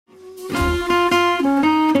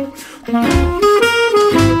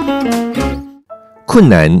困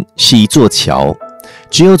难是一座桥，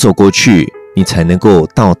只有走过去，你才能够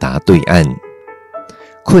到达对岸。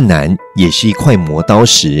困难也是一块磨刀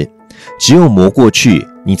石，只有磨过去，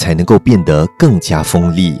你才能够变得更加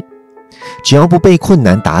锋利。只要不被困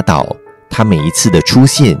难打倒，它每一次的出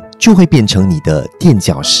现就会变成你的垫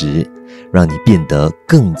脚石，让你变得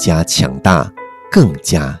更加强大，更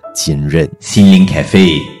加坚韧。心灵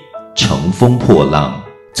Cafe， 乘风破浪。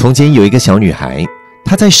从前有一个小女孩，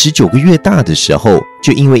她在19个月大的时候，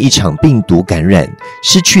就因为一场病毒感染，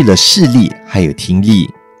失去了视力还有听力。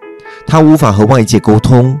她无法和外界沟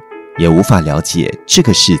通，也无法了解这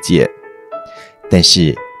个世界。但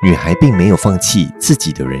是女孩并没有放弃自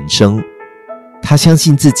己的人生，她相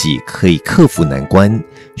信自己可以克服难关，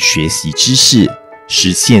学习知识，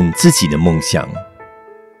实现自己的梦想。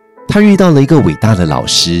她遇到了一个伟大的老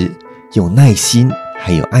师，用耐心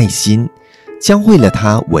还有爱心教会了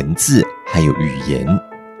她文字还有语言。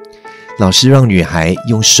老师让女孩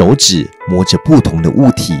用手指摸着不同的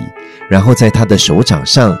物体，然后在她的手掌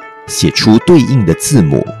上写出对应的字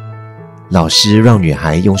母。老师让女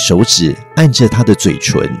孩用手指按着她的嘴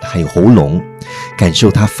唇还有喉咙，感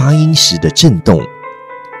受她发音时的震动。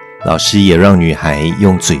老师也让女孩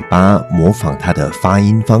用嘴巴模仿她的发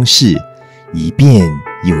音方式，一遍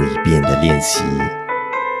又一遍的练习。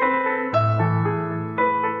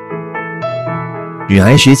女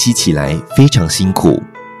孩学习起来非常辛苦，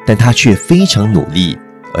但她却非常努力，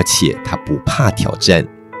而且她不怕挑战。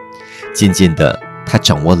渐渐的，她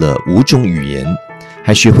掌握了5种语言，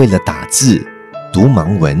还学会了打字、读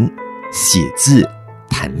盲文、写字、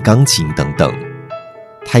弹钢琴等等。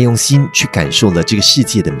她用心去感受了这个世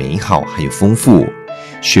界的美好还有丰富，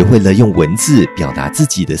学会了用文字表达自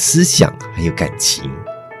己的思想还有感情。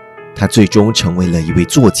她最终成为了一位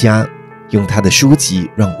作家，用她的书籍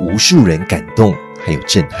让无数人感动还有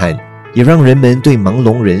震撼，也让人们对盲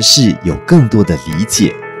聋人士有更多的理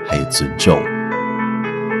解还有尊重。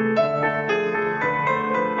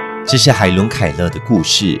这是海伦·凯勒的故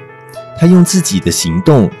事，他用自己的行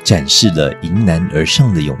动展示了迎难而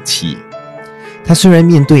上的勇气。他虽然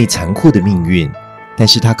面对残酷的命运，但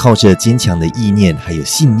是他靠着坚强的意念还有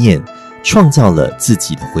信念，创造了自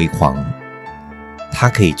己的辉煌。他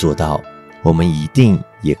可以做到，我们一定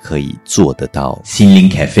也可以做得到。心灵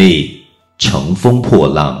Cafe， 乘风破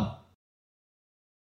浪。